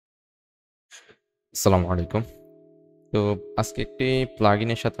আসসালামু আলাইকুম। তো আজকে একটি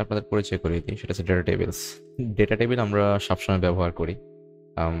প্লাগইনের সাথে আপনাদের পরিচয় করিয়ে দিই। সেটা হচ্ছে ডেটা টেবিলস। ডেটা টেবিল আমরা সবসময় ব্যবহার করি।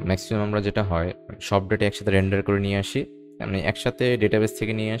 ম্যাক্সিমাম আমরা যেটা হয় সব ডেটা একসাথে রেন্ডার করে নিয়ে আসি। মানে একসাথে ডেটাবেস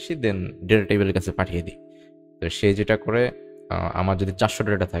থেকে নিয়ে আসি, দেন ডেটা টেবিলের কাছে পাঠিয়ে দিই। তো সে যেটা করে আমার যদি 400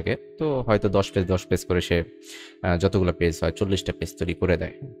 ডেটা থাকে তো হয়তো 10 পেজ করে সে যতগুলো পেজ হয় 40টা পেজ তৈরি করে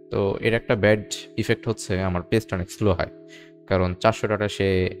দেয়। তো এর একটা ব্যাড ইফেক্ট হচ্ছে আমার পেজটা অনেক স্লো হয়। কারণ 400 ডাটা সে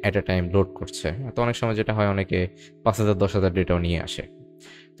এট এ টাইম লোড করছে। তো অনেক সময় যেটা হয় অনেকে 5,000 10,000 ডেটাও নিয়ে আসে।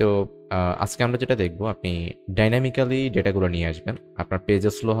 তো আজকে আমরা যেটা দেখব আপনি ডাইনামিক্যালি ডেটাগুলো নিয়ে আসবেন। আপনার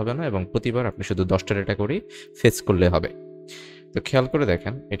পেজও স্লো হবে না এবং প্রতিবার আপনি শুধু 10টা ডেটা করেই ফেচ করলে হবে। তো খেয়াল করে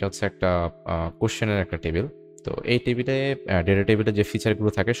দেখেন এটা হচ্ছে একটা কোশ্চেনের একটা টেবিল। তো এই টেবিলে ডেটা টেবিলে যে ফিচারগুলো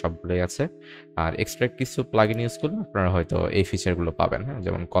থাকে সবগুলোই আছে। আর এক্সট্রা কিছু প্লাগইন ইউজ করলে আপনারা হয়তো এই ফিচারগুলো পাবেন, হ্যাঁ?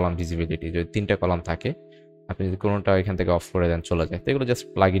 যেমন কলাম ভিজিবিলিটি যদি ৩টা কলাম থাকে, আপনি যদি কোনোটা এখান থেকে অফ করে দেন চলে যায়। তো এগুলো জাস্ট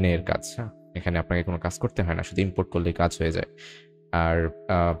প্লাগইনের কাজ, হ্যাঁ? এখানে আপনাকে কোনো কাজ করতে হয় না, শুধু ইম্পোর্ট করলেই কাজ হয়ে যায়। আর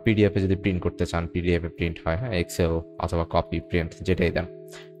পিডিএফে যদি প্রিন্ট করতে চান, পিডিএফে প্রিন্ট হয়, হ্যাঁ? এক্সেল অথবা কপি, প্রিন্ট যেটাই দেন।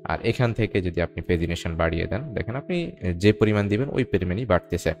 আর এখান থেকে যদি আপনি পেজিনেশন বাড়িয়ে দেন, দেখেন আপনি যে পরিমাণ দিবেন ওই পরিমাণই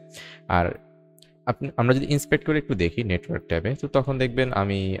বাড়তেছে। আর আমরা যদি ইন্সপেক্ট করে একটু দেখি নেটওয়ার্ক ট্যাবে, তো তখন দেখবেন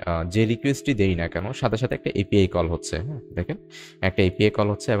আমি যে রিকোয়েস্টই দেই না কেন, সাথে, সাথে একটা এপিআই কল হচ্ছে, হ্যাঁ? দেখেন একটা এপিআই কল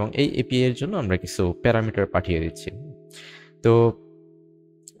হচ্ছে এবং এই এপিআই এর জন্য আমরা কিছু প্যারামিটার পাঠিয়ে দিচ্ছি। তো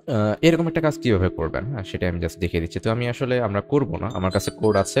আ এরকম একটা কাজ কিভাবে করবেন, হ্যাঁ? সেটাই আমি জাস্ট দেখিয়ে দিচ্ছি। তো আমি আসলে আমরা করব না। আমার কাছে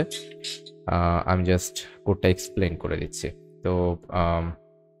কোড আছে। আ আমি জাস্ট কোডটা এক্সপ্লেইন করে দিচ্ছি। তো আম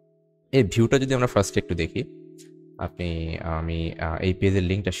এই ভিউটা যদি আমরা ফার্স্ট একটু দেখি, আপনি আমি এই পেজের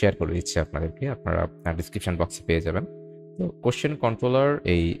লিঙ্কটা শেয়ার করে দিচ্ছি আপনাদেরকে। আপনারা ডেসক্রিপশন বক্সে পেয়ে যাবেন। তো কোয়েশ্চেন কন্ট্রোলার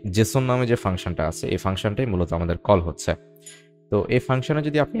এই জেসন নামে যে ফাংশনটা আছে, এই ফাংশনটাই মূলত আমাদের কল হচ্ছে। তো এই ফাংশনে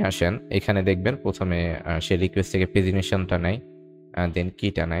যদি আপনি আসেন, এখানে দেখবেন ১ম এ সে রিকোয়েস্ট থেকে পেজিনেশনটা নেয়, দেন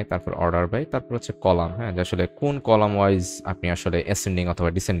কিটা নেয়, তারপর অর্ডার বাই, তারপর হচ্ছে কলাম, হ্যাঁ? যে আসলে কোন কলাম ওয়াইজ আপনি আসলে অ্যাসেন্ডিং অথবা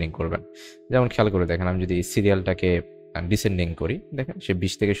ডিসেন্ডিং করবেন। যেমন খেয়াল করে দেখেন, আমি যদি সিরিয়ালটাকে ডিসেন্ডিং করি, দেখেন সে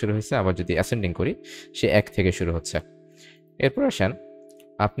 ২০ থেকে শুরু হইছে, আবার যদি অ্যাসেন্ডিং করি, সে ১ থেকে শুরু হচ্ছে। এরপর আসেন,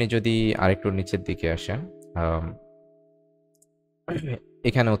 আপনি যদি আরেকটু নিচের দিকে আসেন, আম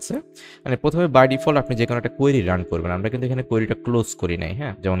এখানে হচ্ছে মানে ১ম এ বাই ডিফল্ট আপনি যেকোনো একটা কোয়েরি রান করবেন। আমরা কিন্তু এখানে কোয়েরিটা ক্লোজ করি নাই,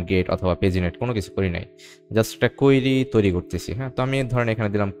 হ্যাঁ? যেমন গেট অথবা পেজিনেট কোনো কিছু করি নাই। জাস্ট একটা কোয়েরি তৈরি করতেছি, হ্যাঁ? তো আমি ধরেন এখানে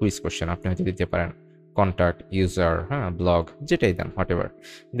দিলাম কুইজ কোয়েশ্চেন, আপনি হয়তো দিতে পারেন কনট্যাক্ট, ইউজার, হ্যাঁ? ব্লগ যেটাই দেন হোয়াটএভার।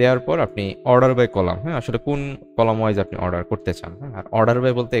 দেওয়ার পর আপনি অর্ডার বাই কলাম, হ্যাঁ? আসলে কোন কলাম ওয়াইজ আপনি অর্ডার করতে চান, হ্যাঁ? আর অর্ডার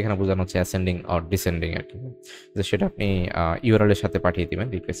বাই বলতে এখানে বোঝানো হচ্ছে অ্যাসেন্ডিং অর ডিসেন্ডিং আরকি, হুম? তো সেটা আপনি ইউআরএল এর সাথে পাঠিয়ে দিবেন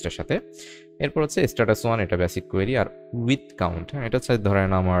রিকোয়েস্টের সাথে। এরপর হচ্ছে স্ট্যাটাস 1 এটা basic query R with count, হ্যাঁ? এটা হচ্ছে ধরেন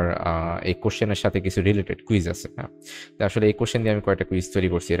আমার এই কোশ্চেনের সাথে কিছু রিলেটেড কুইজ আছে, হ্যাঁ? তো আসলে এই কোশ্চেন দিয়ে আমি কয়েকটা কুইজ তৈরি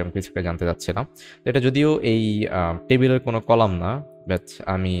করছি, এরকম কিছু একটা জানতে চাচ্ছিলাম। তো এটা যদিও এই টেবিলের কোনো কলাম না, বাট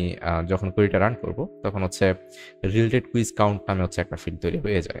আমি যখন কোয়েরিটা রান করব তখন হচ্ছে রিলেটেড কুইজ কাউন্ট নামে হচ্ছে একটা ফিল্ড তৈরি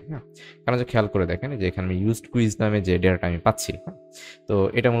হয়ে যায়, হ্যাঁ? কারণ যে খেয়াল করে দেখেন যে এখানে আমি ইউজড কুইজ নামে যে ডেটাটা আমি পাচ্ছি, হ্যাঁ? তো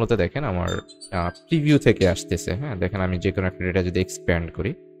এটা মূলত দেখেন আমার প্রিভিউ থেকে আসতেছে, হ্যাঁ? দেখেন আমি যেকোনো একটা ডেটা যদি এক্সপ্যান্ড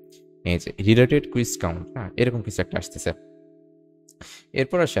করি, এই যে রিলেটেড কুইজ কাউন্ট, হ্যাঁ? এরকম কিছু একটা আসতেছে।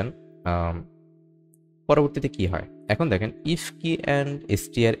 এরপর আসেন আম পরবর্তীতে কি হয়? এখন দেখেন ইফ কি অ্যান্ড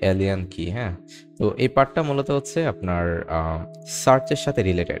str alien কি, হ্যাঁ? তো এই পার্টটা মূলত হচ্ছে আপনার আ সার্চের সাথে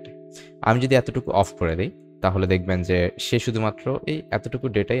রিলেটেড। আমি যদি এতটুকু অফ করে দেই, তাহলে দেখবেন যে সে শুধুমাত্র এই এতটুকু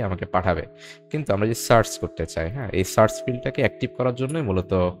ডেটাই আমাকে পাঠাবে। কিন্তু আমরা যদি সার্চ করতে চাই, হ্যাঁ? এই সার্চ ফিল্ডটাকে অ্যাক্টিভ করার জন্যই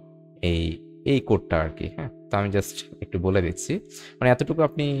মূলত এই, এই কোডটা আরকি, হ্যাঁ? তো আমি জাস্ট একটু বলে দিচ্ছি। মানে এতটুকু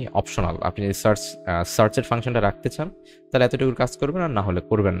আপনি অপশনাল। আপনি যদি সার্চের ফাংশনটা রাখতে চান, তাহলে এতটুকুর কাজ করবেন আর না হলে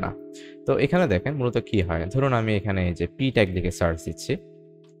করবেন না। তো এখানে দেখেন মূলত কি হয়? ধরুন আমি এখানে এই যে p ট্যাগ লিখে সার্চ দিচ্ছি,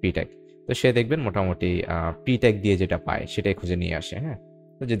 p ট্যাগ। তো সে দেখবেন মোটামুটি p ট্যাগ দিয়ে যেটা পায় সেটাই খুঁজে নিয়ে আসে, হ্যাঁ?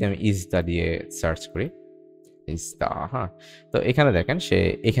 তো যদি আমি ইজদা দিয়ে সার্চ করি, ইজদা, হ্যাঁ? তো এখানে দেখেন সে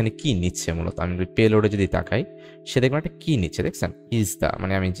এখানে কি নিচ্ছে মূলত। আমি যদি পেলোডে যদি তাকাই, সে দেখবেন একটা কি নিচ্ছে দেখছেন? ইজদা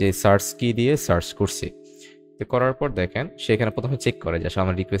মানে আমি যে সার্চ কি দিয়ে সার্চ করছি। তো করার পর দেখেন সে এখানে ১ম এ চেক করে যে আসলে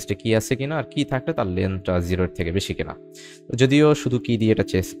আমার রিকোয়েস্টে কি আছে কিনা আর কি থাকলে তার লেন্থটা 0 এর থেকে বেশি কিনা। যদিও শুধু কি দিয়ে এটা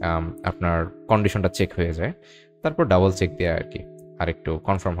আপনার কন্ডিশনটা চেক হয়ে যায়। তারপর ডাবল চেক দেয়া আরকি। আরেকটু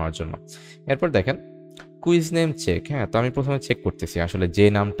কনফার্ম হওয়ার জন্য। এরপর দেখেন কুইজ নেম চেক, হ্যাঁ? তো আমি ১ম এ চেক করতেছি আসলে যে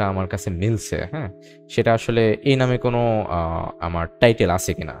নামটা আমার কাছে মিলছে, হ্যাঁ? সেটা আসলে এই নামে কোনো আ আমার টাইটেল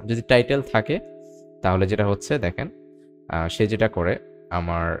আছে কিনা। যদি টাইটেল থাকে তাহলে যেটা হচ্ছে দেখেন সে যেটা করে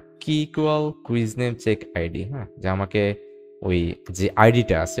আমার কি equal quiz name check ID, হ্যাঁ? যে আমাকে ওই যে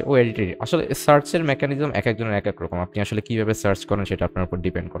আইডিটা আছে ওই আইডিটি আসলে সার্চের মেকানিজম একেকজনের একেক রকম। আপনি আসলে কিভাবে সার্চ করেন সেটা আপনার উপর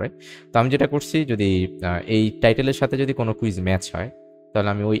ডিপেন্ড করে। তো আমি যেটা করছি যদি এই টাইটেলের সাথে যদি কোনো কুইজ ম্যাচ হয়, তাহলে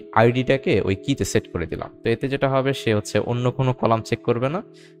আমি ওই আইডিটাকে ওই কিতে সেট করে দিলাম। তো এতে যেটা হবে, সে হচ্ছে অন্য কোনো কলাম চেক করবে না,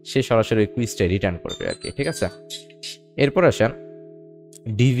 সে সরাসরি ওই কুইজটা রিটার্ন করবে আর কি। ঠিক আছে, এরপর আসেন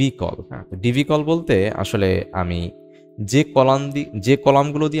ডিভি কল। হ্যাঁ, ডিভি কল বলতে আসলে আমি যে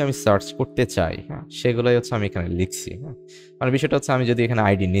কলামগুলো দিয়ে আমি সার্চ করতে চাই, হ্যাঁ, সেগুলোই হচ্ছে আমি এখানে লিখছি। হ্যাঁ, মানে বিষয়টা হচ্ছে আমি যদি এখানে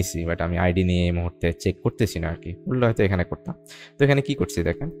আইডি নিছি, বাট আমি আইডি নিয়ে এই মুহূর্তে চেক করতেছি না আর কি, বললে হয়তো এখানে করতাম। তো এখানে কি করছি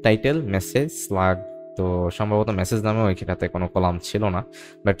দেখেন, টাইটেল, মেসেজ, স্লাগ। তো সম্ভবত মেসেজ নামেও এখানে কোনো কলাম ছিল না,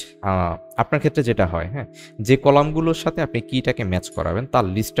 বাট আপনার ক্ষেত্রে যেটা হয়, হ্যাঁ, যে কলামগুলোর সাথে আপনি কিটাকে ম্যাচ করাবেন তার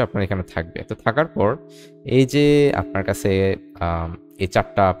লিস্টটা আপনার এখানে থাকবে। তো থাকার পর এই যে আপনার কাছে এই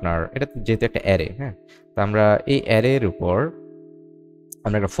চারটা আপনার, এটা যেহেতু একটা অ্যারে, হ্যাঁ, তো আমরা এই অ্যারের উপর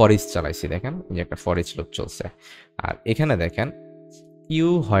আমরা একটা ফর ইচ চালাইছি। দেখেন এই যে একটা ফর ইচ লুপ চলছে। আর এখানে দেখেন কিউ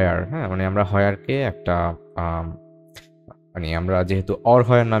হয়ার, হ্যাঁ, মানে আমরা হয়ারকে একটা মানে আমরা যেহেতু অর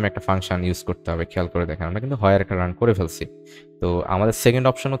হয়ার নামে একটা ফাংশন ইউজ করতে হবে, খেয়াল করে দেখেন আমরা কিন্তু হয়ার একটা রান করে ফেলছি। তো আমাদের সেকেন্ড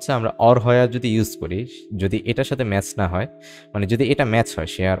অপশন হচ্ছে আমরা অর হয়ার যদি ইউজ করি, যদি এটার সাথে ম্যাচ না হয়, মানে যদি এটা ম্যাচ হয়,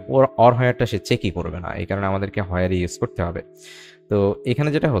 সে আর ওর অর হয়ারটা সে চেকই করবে না, এই কারণে আমাদেরকে হয়ারই ইউজ করতে হবে। তো এখানে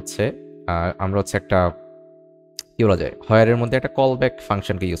যেটা হচ্ছে, আমরা হচ্ছে একটা কি বলা যায়, হয়ারের মধ্যে একটা কল ব্যাক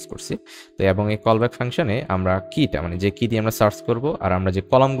ফাংশনকে ইউজ করছি। তো এবং এই কল ব্যাক ফাংশনে আমরা কিটা, মানে যে কি দিয়ে আমরা সার্চ করব আর আমরা যে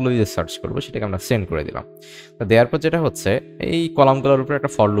কলামগুলো দিয়ে সার্চ করব সেটাকে আমরা সেন্ড করে দিলাম। তো দেওয়ার পর যেটা হচ্ছে, এই কলামগুলোর উপরে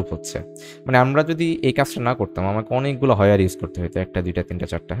একটা ফর লুপ হচ্ছে। মানে আমরা যদি এই কাজটা না করতাম, আমাকে অনেকগুলো হয়ার ইউজ করতে হতো, একটা দুইটা তিনটা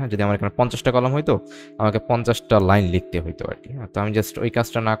চারটা। হ্যাঁ, যদি আমার এখানে 50টা কলাম হইতো, আমাকে 50টা লাইন লিখতে হইতো আর কি। হ্যাঁ, তো আমি জাস্ট ওই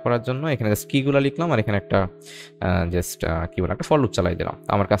কাজটা না করার জন্য এখানে জাস্ট কিগুলো লিখলাম আর এখানে একটা জাস্ট কি বলে একটা ফর লুপ চালাই দিলাম।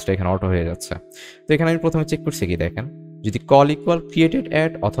 আমার কাজটা এখানে অটো হয়ে যাচ্ছে। তো এখানে আমি প্রথমে চেক করছি কি দেখেন, যদি কল ইকুয়াল ক্রিয়েটেড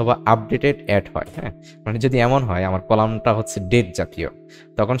অ্যাড অথবা আপডেটেড অ্যাড হয়, হ্যাঁ, মানে যদি এমন হয় আমার কলামটা হচ্ছে ডেট জাতীয়,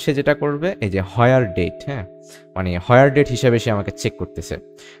 তখন সে যেটা করবে এই যে হয়ার ডেট, হ্যাঁ, মানে হয়ার ডেট হিসেবে সে আমাকে চেক করতেছে।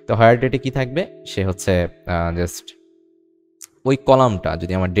 তো হয়ার ডেটে কি থাকবে, সে হচ্ছে জাস্ট ওই কলামটা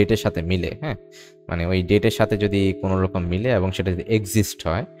যদি আমার ডেটের সাথে মিলে, হ্যাঁ, মানে ওই ডেটের সাথে যদি কোনো রকম মিলে এবং সেটা যদি এক্সিস্ট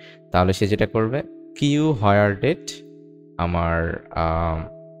হয়, তাহলে সে যেটা করবে কিউ হয়ার ডেট আমার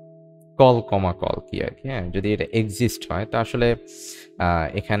কল কমা কল কি আর কি। হ্যাঁ, যদি এটা এক্সিস্ট হয় তো আসলে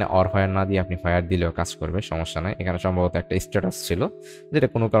এখানে অর হয়ার না দিয়ে আপনি ফায়ার দিলেও কাজ করবে, সমস্যা নাই। এখানে সম্ভবত একটা স্ট্যাটাস ছিল যেটা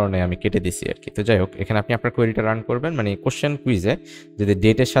কোনো কারণে আমি কেটে দিছি আর কি। তো যাই হোক, এখানে আপনি আপনার কোয়েরিটা রান করবেন, মানে কোশ্চেন কুইজে যদি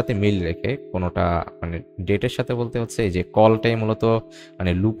ডেটের সাথে মিল রেখে কোনোটা, মানে ডেটের সাথে বলতে হচ্ছে এই যে কলটাই মূলত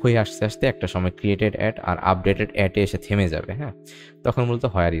মানে লুপ হয়ে আসতে আসতে একটা সময় ক্রিয়েটেড অ্যাড আর আপডেটেড অ্যাডে এসে থেমে যাবে। হ্যাঁ, তখন মূলত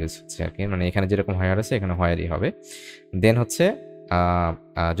হয়ার ইউজ হচ্ছে আর কি, মানে এখানে যেরকম হয়ার আছে এখানে হয়ারই হবে। দেন হচ্ছে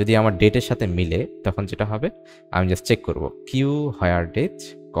যদি আমার ডেটের সাথে মিলে তখন যেটা হবে, আমি জাস্ট চেক করব Q higher date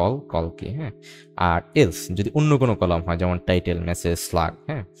call call কি। হ্যাঁ, আর এলস যদি অন্য কোনো কলাম হয়, যেমন টাইটেল, মেসেজ, স্লাগ,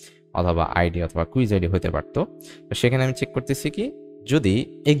 হ্যাঁ, অথবা আইডি অথবা কুইজ আইডি হতে পারতো, তো সেখানে আমি চেক করতেছি কি যদি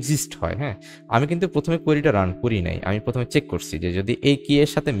এক্সিস্ট হয়। হ্যাঁ, আমি কিন্তু প্রথমে কোয়েরিটা রান করি নাই, আমি প্রথমে চেক করছি যে যদি এই কি এর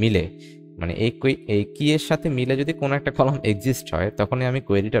সাথে মিলে, মানে এই কি এর সাথে মিলে যদি কোনো একটা কলাম এক্সিস্ট হয়, তখনই আমি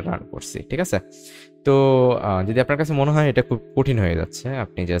কোয়েরিটা রান করছি। ঠিক আছে, তো যদি আপনার কাছে মনে হয় এটা খুব কঠিন হয়ে যাচ্ছে,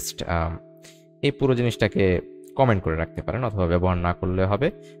 আপনি জাস্ট এই পুরো জিনিসটাকে কমেন্ট করে রাখতে পারেন অথবা ব্যবহার না করলে হবে।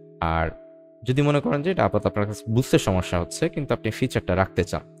 আর যদি মনে করেন যে এটা আপাতত আপনার কাছে বুঝতে সমস্যা হচ্ছে কিন্তু আপনি ফিচারটা রাখতে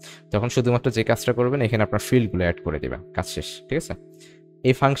চান, তখন শুধুমাত্র যে কাজটা করবেন এখানে আপনার ফিল্ডগুলো অ্যাড করে দেবেন, কাজ শেষ। ঠিক আছে,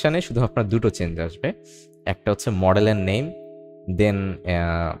 এই ফাংশনে শুধু আপনার দুটো চেঞ্জ আসবে, একটা হচ্ছে মডেলের নেম, দেন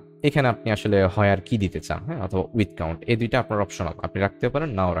এখানে আপনি আসলে হয় আর কি দিতে চান, হ্যাঁ, অথবা উইথ কাউন্ট, এই দুইটা আপনার অপশনাল, আপনি রাখতে পারেন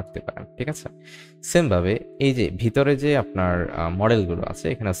নাও রাখতে পারেন। ঠিক আছে, সেমভাবে এই যে ভিতরে যে আপনার মডেলগুলো আছে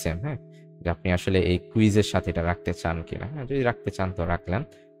এখানে সেম, হ্যাঁ, যে আপনি আসলে এই কুইজের সাথে এটা রাখতে চান কিনা। হ্যাঁ, যদি রাখতে চান তো রাখলেন,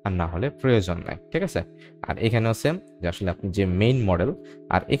 আর না হলে প্রয়োজন নাই। ঠিক আছে, আর এখানেও সেম, যে আসলে আপনি যে মেইন মডেল,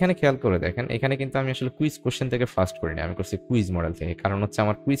 আর এখানে খেয়াল করে দেখেন এখানে কিন্তু আমি আসলে কুইজ কোশ্চেন থেকে ফার্স্ট করিনি, আমি করছি কুইজ মডেল থেকে, কারণ হচ্ছে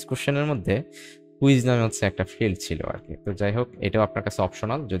আমার কুইজ কোশ্চেনের মধ্যে কুইজ নামে হচ্ছে একটা ফিল্ড ছিল আর কি। তো যাই হোক, এটাও আপনার কাছে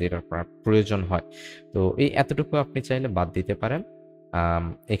অপশনাল যদি এটা আপনার প্রয়োজন হয়। তো এই এতটুকু আপনি চাইলে বাদ দিতে পারেন,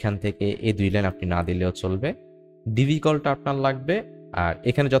 এখান থেকে এই দুই লাইন আপনি না দিলেও চলবে। ডিভি কলটা আপনার লাগবে, আর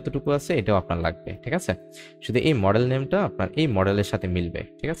এখানে যতটুকু আছে এটাও আপনার লাগবে। ঠিক আছে, শুধু এই মডেল নেমটা আপনার এই মডেলের সাথে মিলবে।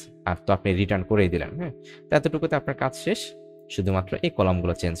 ঠিক আছে, আর তো আপনি রিটার্ন করেই দিলেন। হ্যাঁ, তো এতটুকুতে আপনার কাজ শেষ, শুধুমাত্র এই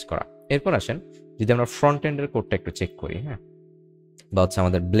কলামগুলো চেঞ্জ করা। এরপর আসেন যদি আমরা ফ্রন্ট এন্ডের কোডটা একটু চেক করি, হ্যাঁ, বা হচ্ছে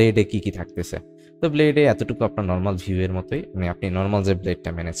আমাদের ব্লেডে কি কি থাকতেছে। তো ব্লেডে এতটুকু আপনার নর্মাল ভিউ এর মতোই, মানে আপনি নর্মাল যে ব্লেডটা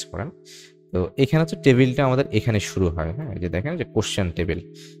ম্যানেজ করেন। তো এখানে হচ্ছে টেবিলটা আমাদের এখানে শুরু হয়। হ্যাঁ, যে দেখেন যে কোশ্চেন টেবিল,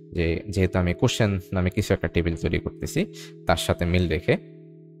 যে যেহেতু আমি কোশ্চেন নামে কিছু একটা টেবিল তৈরি করতেছি তার সাথে মিল রেখে।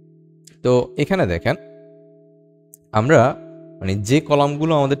 তো এখানে দেখেন আমরা মানে যে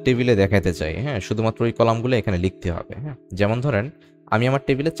কলামগুলো আমাদের টেবিলে দেখাতে চাই, হ্যাঁ, শুধুমাত্র ওই কলামগুলো এখানে লিখতে হবে। হ্যাঁ, যেমন ধরেন আমি আমার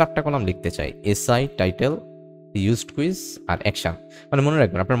টেবিলে 4টা কলাম লিখতে চাই, এসআই, টাইটেল, ইউজড কুইজ আর অ্যাকশন। মানে মনে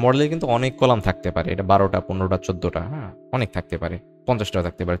রাখবেন আপনার মডেলে কিন্তু অনেক কলাম থাকতে পারে, এটা 12টা, 15টা, 14টা, হ্যাঁ, অনেক থাকতে পারে। 50টাও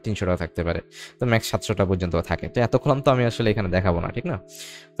থাকতে পারে, 300টাও থাকতে পারে, তো ম্যাক্স 700টা পর্যন্ত থাকে। তো এত কলাম তো আমি আসলে এখানে দেখাবো না, ঠিক না?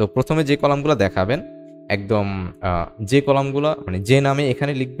 তো প্রথমে যে কলামগুলো দেখাবেন একদম যে কলামগুলো মানে যে নামে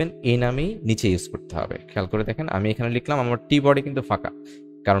এখানে লিখবেন এই নামেই নিচে ইউজ করতে হবে। খেয়াল করে দেখেন, আমি এখানে লিখলাম, আমার টি বডি কিন্তু ফাঁকা,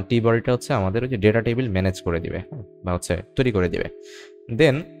 কারণ টি বডিটা হচ্ছে আমাদের ওই যে ডেটা টেবিল ম্যানেজ করে দিবে, হ্যাঁ, বা হচ্ছে তৈরি করে দিবে।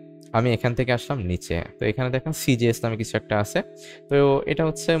 দেন আমি এখান থেকে আসলাম নিচে, তো এখানে দেখেন সিজিএস নামে কিছু একটা আছে। তো এটা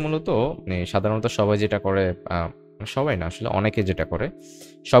হচ্ছে মূলত মানে সাধারণত সবাই যেটা করে, সবাই না আসলে অনেকে যেটা করে,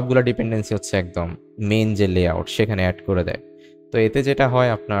 সবগুলা ডিপেন্ডেন্সি হচ্ছে একদম মেইন যে লেআউট সেখানে অ্যাড করে দেয়। তো এতে যেটা হয়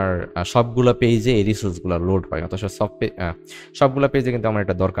আপনার সবগুলা পেজে এই রিসোর্সগুলো লোড হয়, অথচ সবগুলা পেজে কিন্তু আমার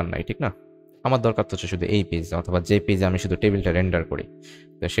এটা দরকার নাই, ঠিক না? আমার দরকার তো হচ্ছে শুধু এই পেজ, অথবা যে পেজে আমি শুধু টেবিলটা রেন্ডার করি।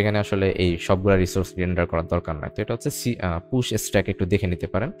 তো সেখানে আসলে এই সবগুলা রিসোর্স রেন্ডার করার দরকার নাই। তো এটা হচ্ছে পুশ স্ট্যাক, একটু দেখে নিতে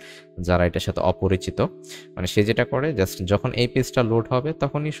পারেন যারা এটার সাথে অপরিচিত। মানে সে যেটা করে, জাস্ট যখন এই পেজটা লোড হবে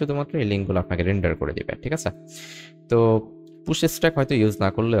তখনই শুধুমাত্র এই লিঙ্কগুলো আপনাকে রেন্ডার করে দিবে, ঠিক আছে? তো পুশ স্ট্যাক হয়তো ইউজ না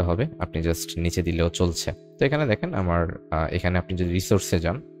করলেও হবে, আপনি জাস্ট নিচে দিলেও চলছে। তো এখানে দেখেন আমার এখানে আপনি যদি রিসোর্সে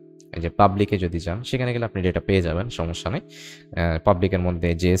যান, এই যে পাবলিকে যদি যান, সেখানে গেলে আপনি ডেটা পেয়ে যাবেন, সমস্যা নেই। পাবলিকের মধ্যে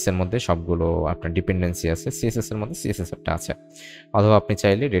জেএস এর মধ্যে সবগুলো আপনার ডিপেন্ডেন্সি আছে, সিএসএস এর মধ্যে সিএসএস একটা আছে। অথবা আপনি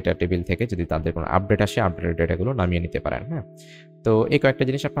চাইলে ডেটা টেবিল থেকে যদি তাদের কোনো আপডেট আসে, আপডেটের ডেটাগুলো নামিয়ে নিতে পারেন, হ্যাঁ। তো এই কয়েকটা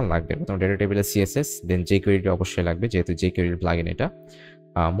জিনিস আপনার লাগবে, প্রথম ডেটা টেবিলের সিএসএস, দেন jQuery অবশ্যই লাগবে, যেহেতু jQuery প্লাগইন এটা।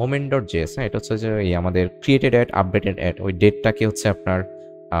 মোমেন্ট ডট জেএস, হ্যাঁ, এটা হচ্ছে যে এই আমাদের ক্রিয়েটেড অ্যাড, আপডেটেড অ্যাড, ওই ডেটটাকে হচ্ছে আপনার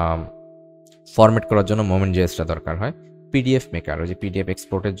ফরম্যাট করার জন্য মোমেন্ট জেএসটা দরকার হয়। পিডিএফ মেকার, ওই যে পিডিএফ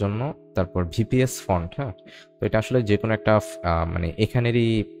এক্সপোর্টের জন্য। তারপর ভিপিএস ফন্ট, হ্যাঁ, তো এটা আসলে যে কোনো একটা মানে এখানেরই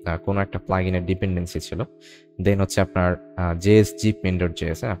কোনো একটা প্লাগইনের ডিপেন্ডেন্সি ছিল। দেন হচ্ছে আপনার JS zip main dot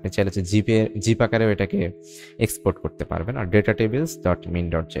JS, হ্যাঁ, আপনি চাইলে হচ্ছে জিপ আকারেও এটাকে এক্সপোর্ট করতে পারবেন। আর data tables dot min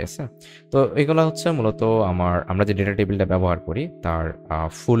dot JS, হ্যাঁ। তো এগুলো হচ্ছে মূলত আমরা যে ডেটা টেবিলটা ব্যবহার করি তার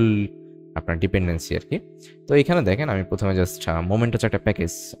ফুল আপনার ডিপেন্ডেন্সি আর কি। তো এখানে দেখেন আমি প্রথমে জাস্ট মোমেন্ট হচ্ছে একটা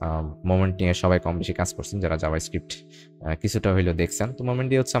প্যাকেজ, মোমেন্ট নিয়ে সবাই কম বেশি কাজ করছেন যারা জাভাস্ক্রিপ্ট কিছুটা হইলেও দেখছেন। তো মোমেন্ট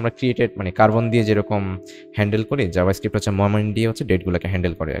দিয়ে হচ্ছে আমরা ক্রিয়েটেড মানে কার্বন দিয়ে যেরকম হ্যান্ডেল করি, জাভাস্ক্রিপ্ট হচ্ছে মোমেন্ট দিয়ে হচ্ছে ডেটগুলোকে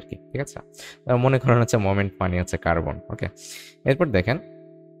হ্যান্ডেল করে আর কি, ঠিক আছে? মনে করেন হচ্ছে মোমেন্ট মানে হচ্ছে কার্বন, ওকে। এরপর দেখেন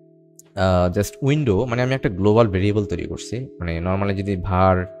জাস্ট উইন্ডো, মানে আমি একটা গ্লোবাল ভেরিয়েবল তৈরি করছি, মানে নর্মালি যদি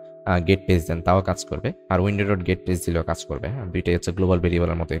ভার গেট পেজ দেন তাও কাজ করবে, আর উইন্ডো ডট গেট পেজ দিলেও কাজ করবে, হ্যাঁ, দুইটাই হচ্ছে গ্লোবাল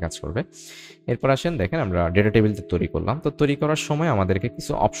ভেরিয়েবলের মতোই কাজ করবে। এরপর আসেন দেখেন আমরা ডেটা টেবিল তৈরি করলাম, তো তৈরি করার সময় আমাদেরকে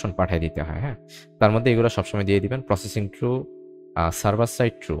কিছু অপশন পাঠিয়ে দিতে হয়, হ্যাঁ। তার মধ্যে এগুলো সবসময় দিয়ে দিবেন, processing true, server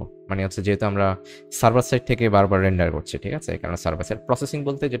side true, মানে হচ্ছে যেহেতু আমরা সার্ভার সাইড থেকে বারবার রেন্ডার করছি, ঠিক আছে, এই কারণে সার্ভার সাইড। প্রসেসিং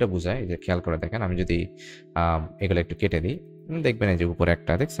বলতে যেটা বোঝায়, যে খেয়াল করে দেখেন আমি যদি এগুলো একটু কেটে দিই, দেখবেন এই যে উপরে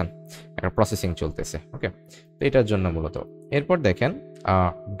একটা দেখছেন একটা প্রসেসিং চলতেছে, ওকে। তো এটার জন্য মূলত। এরপর দেখেন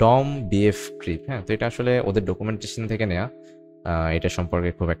ডম বিএফ ক্রিপ, হ্যাঁ, তো এটা আসলে ওদের ডকুমেন্টেশন থেকে নেওয়া, এটা সম্পর্কে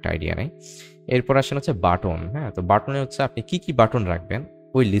খুব একটা আইডিয়া নেই। এরপর আসেন হচ্ছে বাটন, হ্যাঁ, তো বাটনে হচ্ছে আপনি কি কি বাটন রাখবেন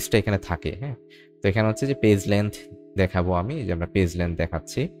ওই লিস্টটা এখানে থাকে, হ্যাঁ। তো এখানে হচ্ছে যে পেজ লেন্থ দেখাবো আমি, যে আমরা পেজ লেন্থ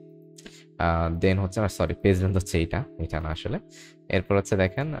দেখাচ্ছি। দেন হচ্ছে সরি, পেজ লেন্থ হচ্ছে এটা না আসলে। এরপর হচ্ছে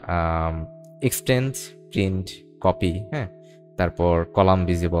দেখেন এক্সটেন্ড, প্রিন্ট, কপি, হ্যাঁ। তারপর কলাম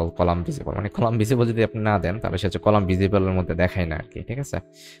ভিজিবল, মানে কলাম ভিজিবল যদি আপনি না দেন তাহলে সে হচ্ছে কলাম ভিজিবলের মধ্যে দেখায় না আর কি, ঠিক আছে?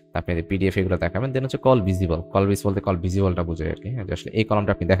 আপনি যদি পিডিএফ এগুলো দেখাবেন, দেন হচ্ছে কল ভিজিবল বলতে কল ভিজিবলটা বোঝায় আর কি, হ্যাঁ, যে আসলে এই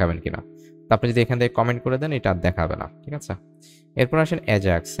কলামটা আপনি দেখাবেন কিনা। তো আপনি যদি এখান থেকে কমেন্ট করে দেন এটা আর দেখাবে না, ঠিক আছে? এরপর আসেন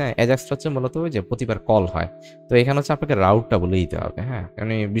অ্যাজাক্স, হ্যাঁ, অ্যাজাক্সটা হচ্ছে মূলত ওই যে প্রতিবার কল হয়, তো এখানে হচ্ছে আপনাকে রাউটটা বলে দিতে হবে, হ্যাঁ।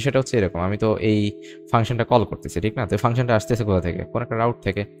 মানে বিষয়টা হচ্ছে এরকম, আমি তো এই ফাংশনটা কল করতেছি, ঠিক না? তো ফাংশনটা আসতেছে কোথা থেকে? কোন একটা রাউট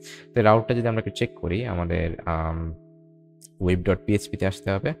থেকে। তো রাউটটা যদি আমরা একটু চেক করি, আমাদের ওয়েব ডট পিএইচপিতে আসতে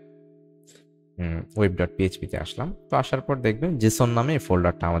হবে। ওয়েব ডট পিএইচপিতে আসলাম, তো আসার পর দেখবেন জেসন নামে এই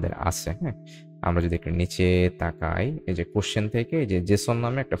ফোল্ডারটা আমাদের আছে, হ্যাঁ। আমরা যদি একটু নিচে তাকাই, এই যে কোশ্চেন থেকে এই যে জেসন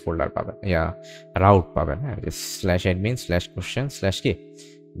নামে একটা ফোল্ডার পাবেন, রাউট পাবেন, হ্যাঁ, যে slash admin slash question slash কি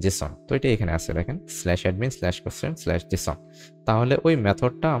জেসন। তো এটা এখানে আছে দেখেন, slash admin slash question slash Jason. তাহলে ওই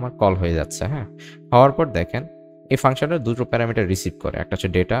মেথডটা আমার কল হয়ে যাচ্ছে, হ্যাঁ। হওয়ার পর দেখেন এই ফাংশনটা দুটো প্যারামিটার রিসিভ করে, একটা হচ্ছে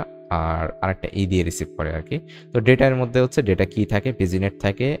ডেটা আর আরেকটা দিয়ে রিসিভ করে আর কি। তো ডেটার মধ্যে হচ্ছে ডেটা কি থাকে, পেজিনেট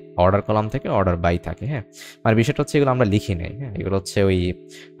থাকে, অর্ডার কলাম থাকে, অর্ডার বাই থাকে, হ্যাঁ। মানে বিষয়টা হচ্ছে এগুলো আমরা লিখি নাই, হ্যাঁ, এগুলো হচ্ছে ওই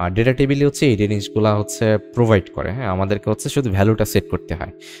ডেটা টেবিলে হচ্ছে এই জিনিসগুলো হচ্ছে প্রোভাইড করে, হ্যাঁ। আমাদেরকে হচ্ছে শুধু ভ্যালুটা সেট করতে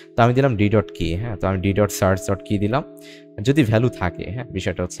হয়। তো আমি দিলাম ডি ডট কি, হ্যাঁ, তো আমি ডি ডট সার্চ ডট কি দিলাম, যদি ভ্যালু থাকে, হ্যাঁ,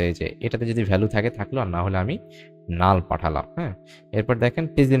 বিষয়টা হচ্ছে এই যে এটাতে যদি ভ্যালু থাকে থাকলো, আর না হলে আমি নাল পাঠালাম, হ্যাঁ। এরপর দেখেন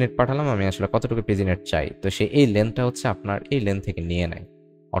পেজিনেট পাঠালাম, আমি আসলে কতটুকু পেজিনেট চাই, তো সে এই লেন্থটা হচ্ছে আপনার এই লেন্থ থেকে নিয়ে নেয়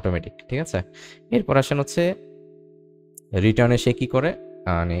অটোমেটিক, ঠিক আছে? এরপর আসেন হচ্ছে রিটার্নে সে কি করে,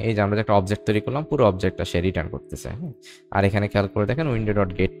 মানে এই যে আমরা যে একটা অবজেক্ট তৈরি করলাম, পুরো অবজেক্টটা সে রিটার্ন করতেছে, হ্যাঁ। আর এখানে খেয়াল করে দেখেন উইন্ডো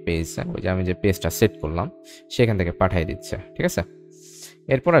ডট গেট পেজ, হ্যাঁ, ওই যে আমি যে পেজটা সেট করলাম সেখান থেকে পাঠিয়ে দিচ্ছে, ঠিক আছে?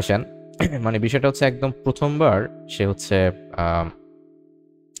 এরপর আসেন মানে বিষয়টা হচ্ছে একদম প্রথমবার সে হচ্ছে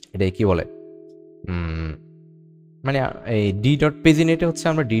এটাই কি বলে উম, মানে এই ডি ডট পেজিনেটে হচ্ছে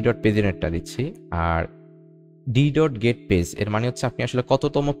আমরা ডি ডট পেজিনেটটা দিচ্ছি, আর ডি ডট গেট পেজ এর মানে হচ্ছে আপনি আসলে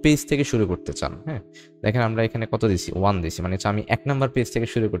কততম পেজ থেকে শুরু করতে চান। হ্যাঁ, দেখেন আমরা এখানে কত দিছি, 1 দিছি, মানে হচ্ছে আমি 1 নাম্বার পেজ থেকে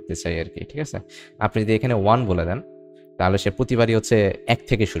শুরু করতে চাই আর কি। ঠিক আছে, আপনি যদি এখানে 1 বলে দেন তাহলে সে প্রতিবারই হচ্ছে 1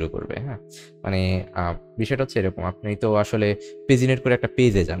 থেকে শুরু করবে। হ্যাঁ, মানে বিষয়টা হচ্ছে এরকম, আপনি তো আসলে পেজিনেট করে একটা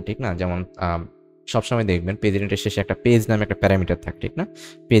পেজে যান, ঠিক না? যেমন সবসময় দেখবেন পেজিনেটের শেষে একটা পেজ নামে একটা প্যারামিটার থাকে, ঠিক না?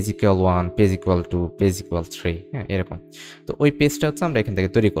 Page equal 1, page equal 2, page equal 3, হ্যাঁ এরকম। তো ওই পেজটা হচ্ছে আমরা এখান থেকে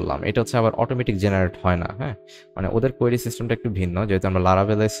তৈরি করলাম, এটা হচ্ছে আবার অটোমেটিক জেনারেট হয় না। হ্যাঁ, মানে ওদের কোয়েরি সিস্টেমটা একটু ভিন্ন, যেহেতু আমরা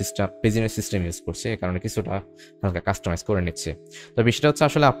লারাভেলের সিস্টেম পেজিনেট সিস্টেম ইউজ করছি, এই কারণে কিছুটা হালকা কাস্টমাইজ করে নিচ্ছি। তো বিষয়টা হচ্ছে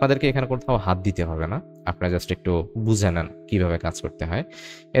আসলে আপনাদেরকে এখানে কোথাও হাত দিতে হবে না, আপনারা জাস্ট একটু বুঝে নেন কীভাবে কাজ করতে হয়।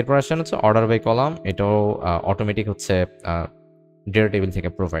 এরপর আসেন হচ্ছে অর্ডার বাই কলাম, এটাও অটোমেটিক হচ্ছে ডেটা টেবিল থেকে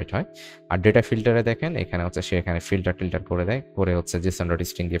প্রোভাইড হয়। আর ডেটা ফিল্টারে দেখেন এখানে হচ্ছে সে এখানে ফিল্টার টিল্টার করে দেয়, করে হচ্ছে জেসন ডট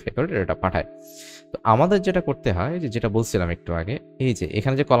স্ট্রিং দিয়ে করে ডেটা পাঠায়। তো আমাদের যেটা করতে হয়, যে যেটা বলছিলাম একটু আগে, এই যে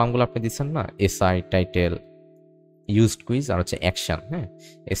এখানে যে কলামগুলো আপনি দিচ্ছেন না, এসআই, টাইটেল, ইউজড কুইজ আর হচ্ছে অ্যাকশন, হ্যাঁ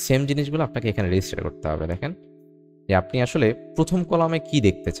এই সেম জিনিসগুলো আপনাকে এখানে রেজিস্টার করতে হবে। দেখেন যে আপনি আসলে প্রথম কলামে কি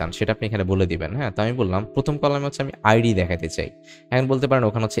দেখতে চান সেটা আপনি এখানে বলে দিবেন। হ্যাঁ, তো আমি বললাম প্রথম কলামে হচ্ছে আমি আইডি দেখাতে চাই। এখন বলতে পারেন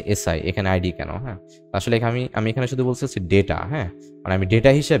ওখানে হচ্ছে এসআই, এখানে আইডি কেন? হ্যাঁ, আসলে আমি আমি এখানে শুধু বলছি হচ্ছে ডেটা। হ্যাঁ, মানে আমি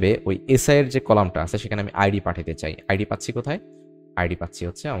ডেটা হিসেবে ওই এসআই এর যে কলামটা আছে সেখানে আমি আইডি পাঠাতে চাই। আইডি পাচ্ছি কোথায়? আইডি পাচ্ছি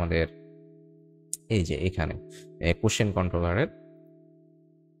হচ্ছে আমাদের এই যে এখানে কোশ্চেন কন্ট্রোলারের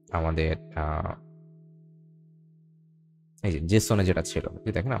আমাদের এই যে জেসনে যেটা ছিল,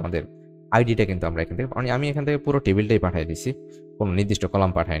 যে দেখেন আমাদের আইডিটা কিন্তু আমরা এখান থেকে, মানে আমি এখান থেকে পুরো টেবিলটাই পাঠিয়ে দিছি, কোনো নির্দিষ্ট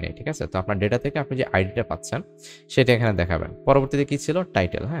কলাম পাঠাই নাই। ঠিক আছে, তো আপনার ডেটা থেকে আপনি যে আইডিটা পাচ্ছেন সেটা এখানে দেখাবেন। পরবর্তীতে কি ছিল?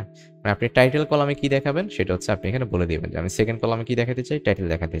 টাইটেল। হ্যাঁ, মানে আপনি টাইটেল কলামে কি দেখাবেন সেটা হচ্ছে আপনি এখানে বলে দিবেন যে আমি সেকেন্ড কলামে কি দেখাতে চাই, টাইটেল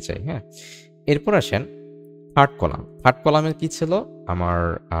দেখাতে চাই। হ্যাঁ, এরপর আসেন থার্ড কলাম। থার্ড কলামে কি ছিল? আমার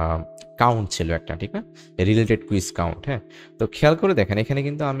কাউন্ট ছিল একটা, ঠিক না? Related quiz count. হ্যাঁ, তো খেয়াল করে দেখেন এখানে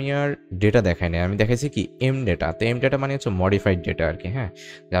কিন্তু আমি আর ডেটা দেখাই নাই, আমি দেখাইছি কি এম ডেটা। তো এম ডেটা মানে হচ্ছে মডিফাইড ডেটা আর কি। হ্যাঁ,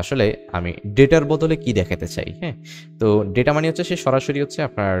 যে আসলে আমি ডেটার বদলে কি দেখাতে চাই। হ্যাঁ, তো ডেটা মানে হচ্ছে সে সরাসরি হচ্ছে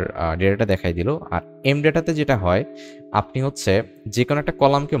আপনার ডেটাটা দেখাই দিল। আর এম ডেটাতে যেটা হয়, আপনি হচ্ছে যে কোনো একটা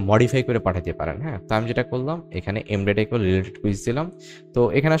কলামকে মডিফাই করে পাঠাতে পারেন। হ্যাঁ, তো আমি যেটা করলাম এখানে M data equal related quiz দিলাম। তো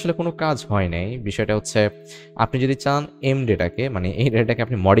এখানে আসলে কোনো কাজ হয় নাই, বিষয়টা হচ্ছে আপনি যদি চান এম ডেটাকে, মানে এই ডেটাকে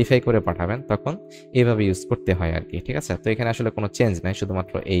আপনি মডিফাই করে পাঠাবেন, তখন এভাবে ইউজ করতে হয় আর কি। ঠিক আছে, তো এখানে আসলে কোনো চেঞ্জ নাই,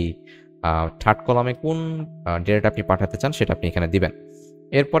 শুধুমাত্র এই থার্ড কলামে কোন ডেটাটা আপনি পাঠাতে চান সেটা আপনি এখানে দিবেন।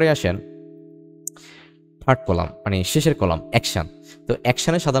 এরপরে আসেন থার্ড কলাম, মানে শেষের কলাম, অ্যাকশন। তো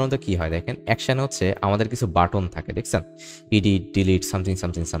অ্যাকশনে সাধারণত কি হয় দেখেন, অ্যাকশনে হচ্ছে আমাদের কিছু বাটন থাকে, দেখছেন? Edit, delete, something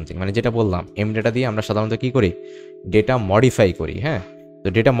something something, মানে যেটা বললাম এম ডেটা দিয়ে আমরা সাধারণত কি করি, ডেটা মডিফাই করি। হ্যাঁ, তো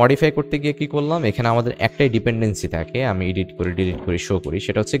ডেটা মডিফাই করতে গিয়ে কি করলাম, এখানে আমাদের একটাই ডিপেন্ডেন্সি থাকে, আমি এডিট করি, ডিলিট করি, শো করি,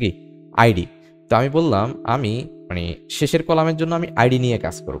 সেটা হচ্ছে কি আইডি। তো আমি বললাম আমি মানে শেষের কলামের জন্য আমি আইডি নিয়ে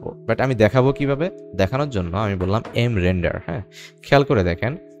কাজ করব, বাট আমি দেখাবো কিভাবে? দেখানোর জন্য আমি বললাম এম রেন্ডার। হ্যাঁ, খেয়াল করে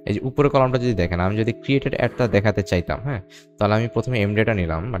দেখেন এই যে উপরের কলামটা যদি দেখেন, আমি যদি ক্রিয়েটেড অ্যাডটা দেখাতে চাইতাম, হ্যাঁ তাহলে আমি প্রথমে এম ডেটা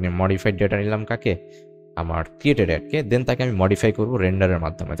নিলাম, মানে মডিফাইড ডেটা নিলাম কাকে, আমার ক্রিয়েটেড অ্যাডকে, দেন তাকে আমি মডিফাই করবো রেন্ডারের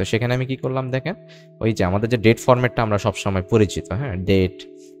মাধ্যমে। তো সেখানে আমি কি করলাম দেখেন, ওই যে আমাদের যে ডেট ফরম্যাটটা আমরা সবসময় পরিচিত, হ্যাঁ ডেট,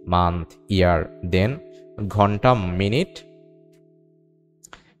 মান্থ, ইয়ার, দেন ঘন্টা, মিনিট,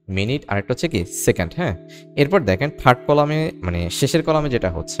 মিনিট আর একটা হচ্ছে কি সেকেন্ড। হ্যাঁ, এরপর দেখেন থার্ড কলামে, মানে শেষের কলামে যেটা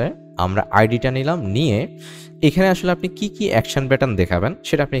হচ্ছে, আমরা আইডিটা নিলাম, নিয়ে এখানে আসলে আপনি কি কি অ্যাকশন প্যাটার্ন দেখাবেন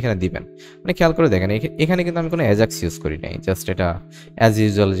সেটা আপনি এখানে দিবেন। মানে খেয়াল করে দেখেন এখানে কিন্তু আমি কোনো অ্যাজাক্স ইউজ করি নাই, জাস্ট এটা অ্যাজ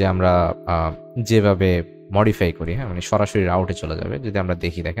ইউজুয়াল যে আমরা যেভাবে মডিফাই করি। হ্যাঁ, মানে সরাসরি রাউটে চলে যাবে। যদি আমরা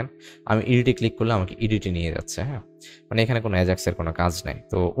দেখি দেখেন আমি ইডিটে ক্লিক করলে আমাকে ইডিটে নিয়ে যাচ্ছে। হ্যাঁ, মানে এখানে কোনো অ্যাজাক্সের কোনো কাজ নাই।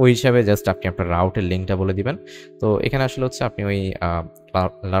 তো ওই হিসাবে জাস্ট আপনি আপনার রাউটের লিঙ্কটা বলে দিবেন। তো এখানে আসলে হচ্ছে আপনি ওই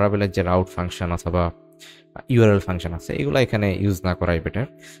লারাভেলের যে রাউট ফাংশন অথবা ইউআরএল ফাংশন আছে এগুলো এখানে ইউজ না করাই বেটার।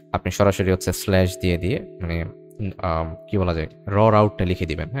 আপনি সরাসরি হচ্ছে স্ল্যাশ দিয়ে দিয়ে মানে কি বলা যায়, রাউটটা লিখে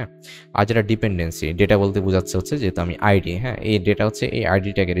দিবেন। হ্যাঁ, আর যেটা ডিপেন্ডেন্সি ডেটা বলতে বোঝাচ্ছে হচ্ছে যেহেতু আমি আইডি, হ্যাঁ এই ডেটা হচ্ছে এই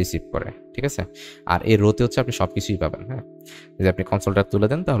আইডিটাকে রিসিভ করে। ঠিক আছে, আর এই রোতে হচ্ছে আপনি সব কিছুই পাবেন। হ্যাঁ, যদি আপনি কনসোলটা তুলে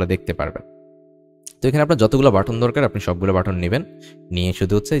দেন তাহলে দেখতে পারবেন। তো এখানে আপনার যতগুলো বাটন দরকার আপনি সবগুলো বাটন নেবেন, নিয়ে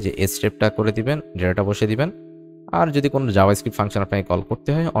শুধু হচ্ছে যে স্টেপটা করে দিবেন, ডেটাটা বসে দিবেন। আর যদি কোনো জাভাস্ক্রিপ্ট ফাংশন আপনাকে কল করতে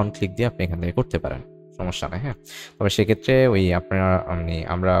হয়, অন ক্লিক দিয়ে আপনি এখান থেকে করতে পারেন, সমস্যা নেই। হ্যাঁ, তবে সেক্ষেত্রে ওই আপনারা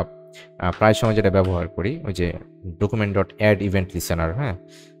আমরা প্রায় সময় যেটা ব্যবহার করি ওই যে document dot add event listener. হ্যাঁ,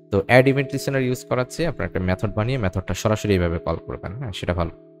 তো অ্যাড ইভেন্ট লিসেনার ইউজ করাচ্ছে আপনার একটা মেথড বানিয়ে মেথডটা সরাসরি এইভাবে কল করবেন। হ্যাঁ, সেটা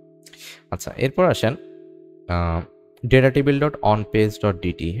ভালো। আচ্ছা, এরপর আসেন data table dot on page dot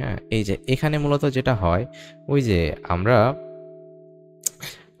DT. হ্যাঁ, এই যে এখানে মূলত যেটা হয় ওই যে আমরা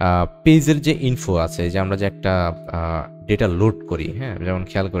পেজের যে ইনফো আছে, যে আমরা যে একটা ডেটা লোড করি, হ্যাঁ, যেমন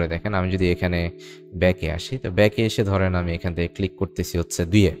খেয়াল করে দেখেন, আমি যদি এখানে ব্যাকে আসি, তো ব্যাকে এসে ধরেন আমি এখান থেকে ক্লিক করতেছি হচ্ছে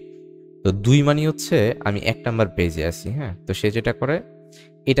 2-এ, তো 2 মানে হচ্ছে আমি 1 নাম্বার পেজে আছি, হ্যাঁ। তো সে যেটা করে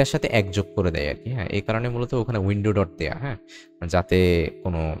এটার সাথে এক যোগ করে দেয় আর কি, হ্যাঁ। এই কারণে মূলত ওখানে উইন্ডো ডট দেয়া, হ্যাঁ, যাতে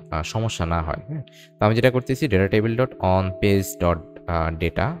কোনো সমস্যা না হয়, হ্যাঁ। তো আমি যেটা করতেছি data table dot on page dot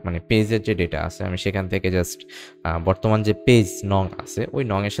data, মানে পেজের যে ডেটা আছে আমি সেখান থেকে জাস্ট বর্তমান যে পেজ নং আছে ওই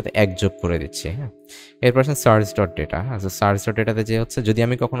নং এর সাথে এক যোগ করে দিচ্ছি, হ্যাঁ। এরপর আছে সার্চ ডট ডেটা, হ্যাঁ। সার্চ ডট ডেটাতে যে হচ্ছে যদি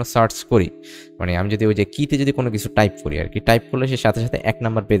আমি কখনো সার্চ করি, মানে আমি যদি ওই যে কিতে যদি কোনো কিছু টাইপ করি আর কি, টাইপ করলে সে সাথে সাথে 1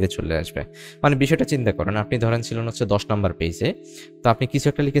 নাম্বার পেজে চলে আসবে। মানে বিষয়টা চিন্তা করেন, আপনি ধরেন ছিলেন হচ্ছে 10 নাম্বার পেজে, তো আপনি কিছু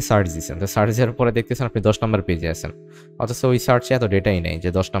একটা লিখে সার্চ দিচ্ছেন, তো সার্চ দেওয়ার পরে দেখতেছেন আপনি 10 নাম্বার পেজে আছেন, অথচ ওই সার্চে এত ডেটাই নেই যে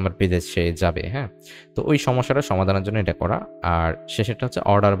 10 নাম্বার পেজে সে যাবে, হ্যাঁ। তো ওই সমস্যাটা সমাধানের জন্য এটা করা। আর শেষেরটা হচ্ছে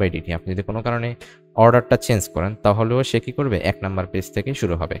অর্ডার বাই ডিটি, আপনি যদি কোনো কারণে অর্ডারটা চেঞ্জ করেন তাহলেও সে কী করবে, 1 নাম্বার পেজ থেকেই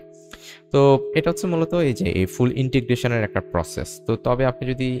শুরু হবে। তো এটা হচ্ছে মূলত এই যে এই ফুল ইন্টিগ্রেশনের একটা প্রসেস। তো তবে আপনি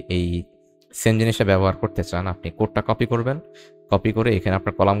যদি এই সেম জিনিসটা ব্যবহার করতে চান, আপনি কোডটা কপি করবেন, কপি করে এখানে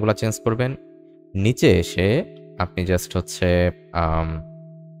আপনার কলামগুলো চেঞ্জ করবেন, নিচে এসে আপনি জাস্ট হচ্ছে আম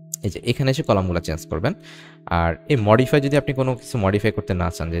এই যে এখানে এসে কলামগুলো চেঞ্জ করবেন। আর এই মডিফাই যদি আপনি কোনো কিছু মডিফাই করতে না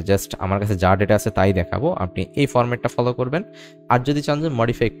চান, যে জাস্ট আমার কাছে যা ডেটা আছে তাই দেখাবো, আপনি এই ফরম্যাটটা ফলো করবেন। আর যদি চান যে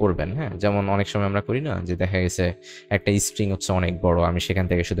মডিফাই করবেন, হ্যাঁ, যেমন অনেক সময় আমরা করি না, যে দেখা গেছে একটা স্ট্রিং হচ্ছে অনেক বড়, আমি সেখান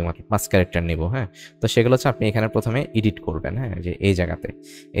থেকে শুধুমাত্র 5 ক্যারেক্টার নিব, হ্যাঁ। তো সেগুলো হচ্ছে আপনি এখানে প্রথমে এডিট করবেন, হ্যাঁ, যে এই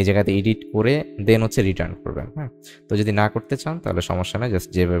জায়গাতে এডিট করে দেন হচ্ছে রিটার্ন করবেন, হ্যাঁ। তো যদি না করতে চান তাহলে সমস্যা নাই, জাস্ট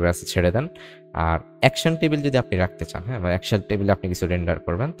যেভাবে আছে ছেড়ে দেন। আর অ্যাকশন টেবিল যদি আপনি রাখতে চান, হ্যাঁ, বা অ্যাকশন টেবিলে আপনি কিছু রেন্ডার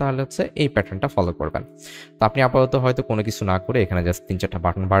করবেন, তাহলে হচ্ছে এই প্যাটার্নটা ফলো করবেন। তো আপনি আপাতত হয়তো কোনো কিছু না করে এখানে জাস্ট 3-4টা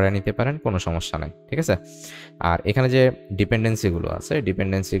বাটন বাড়িয়ে নিতে পারেন, কোনো সমস্যা নাই, ঠিক আছে। আর এখানে যে ডিপেন্ডেন্সিগুলো আছে,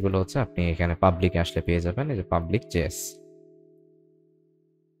 ডিপেন্ডেন্সিগুলো হচ্ছে আপনি এখানে পাবলিকে আসলে পেয়ে যাবেন, এই যে পাবলিক জেএস,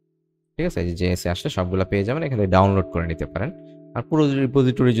 ঠিক আছে। এই যে জেএসে আসলে সবগুলো পেয়ে যাবেন, এখানে ডাউনলোড করে নিতে পারেন। আর পুরো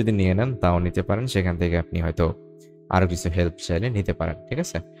রিপোজিটরি যদি নিয়ে নেন তাও নিতে পারেন, সেখান থেকে আপনি হয়তো আরও কিছু হেল্প চাইলে নিতে পারেন, ঠিক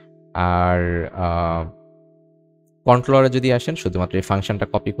আছে। আর কন্ট্রোলারে যদি আসেন, শুধুমাত্র এই ফাংশনটা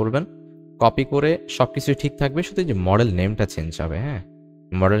কপি করবেন, কপি করে সব কিছুই ঠিক থাকবে, শুধু যে মডেল নেমটা চেঞ্জ হবে, হ্যাঁ।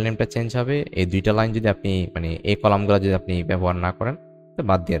 মডেল নেমটা চেঞ্জ হবে, এই 2টা লাইন যদি আপনি মানে এই কলামগুলো যদি আপনি ব্যবহার না করেন তো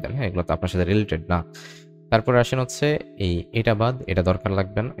বাদ দিয়ে দেন, হ্যাঁ, এগুলো তো আপনার সাথে রিলেটেড না। তারপরে আসেন হচ্ছে এটা বাদ, এটা দরকার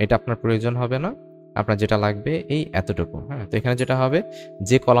লাগবে না, এটা আপনার প্রয়োজন হবে না। আপনার যেটা লাগবে এই এতটুকু, হ্যাঁ। তো এখানে যেটা হবে,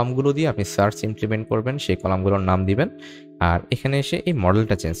 যে কলামগুলো দিয়ে আপনি সার্চ ইমপ্লিমেন্ট করবেন সেই কলামগুলোর নাম দিবেন, আর এখানে এসে এই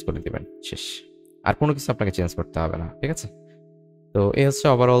মডেলটা চেঞ্জ করে দিবেন, শেষ। আর কোনো কিছু আপনাকে চেঞ্জ করতে হবে না, ঠিক আছে। তো এই হচ্ছে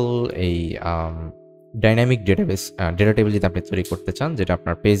ওভারঅল এই ডাইনামিক ডেটা টেবিল যদি আপনি তৈরি করতে চান, যেটা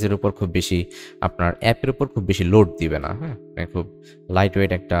আপনার পেজের উপর খুব বেশি, আপনার অ্যাপের উপর খুব বেশি লোড দিবে না, হ্যাঁ, মানে খুব লাইট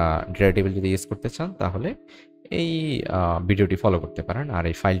ওয়েট একটা ডেটা টেবিল যদি ইউজ করতে চান, তাহলে এই ভিডিওটি ফলো করতে পারেন আর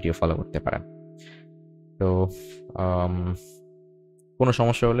এই ফাইলটিও ফলো করতে পারেন। তো আম, কোনো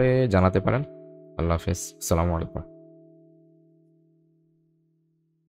সমস্যা হলে জানাতে পারেন। আল্লাহ হাফেজ, আসসালামু আলাইকুম।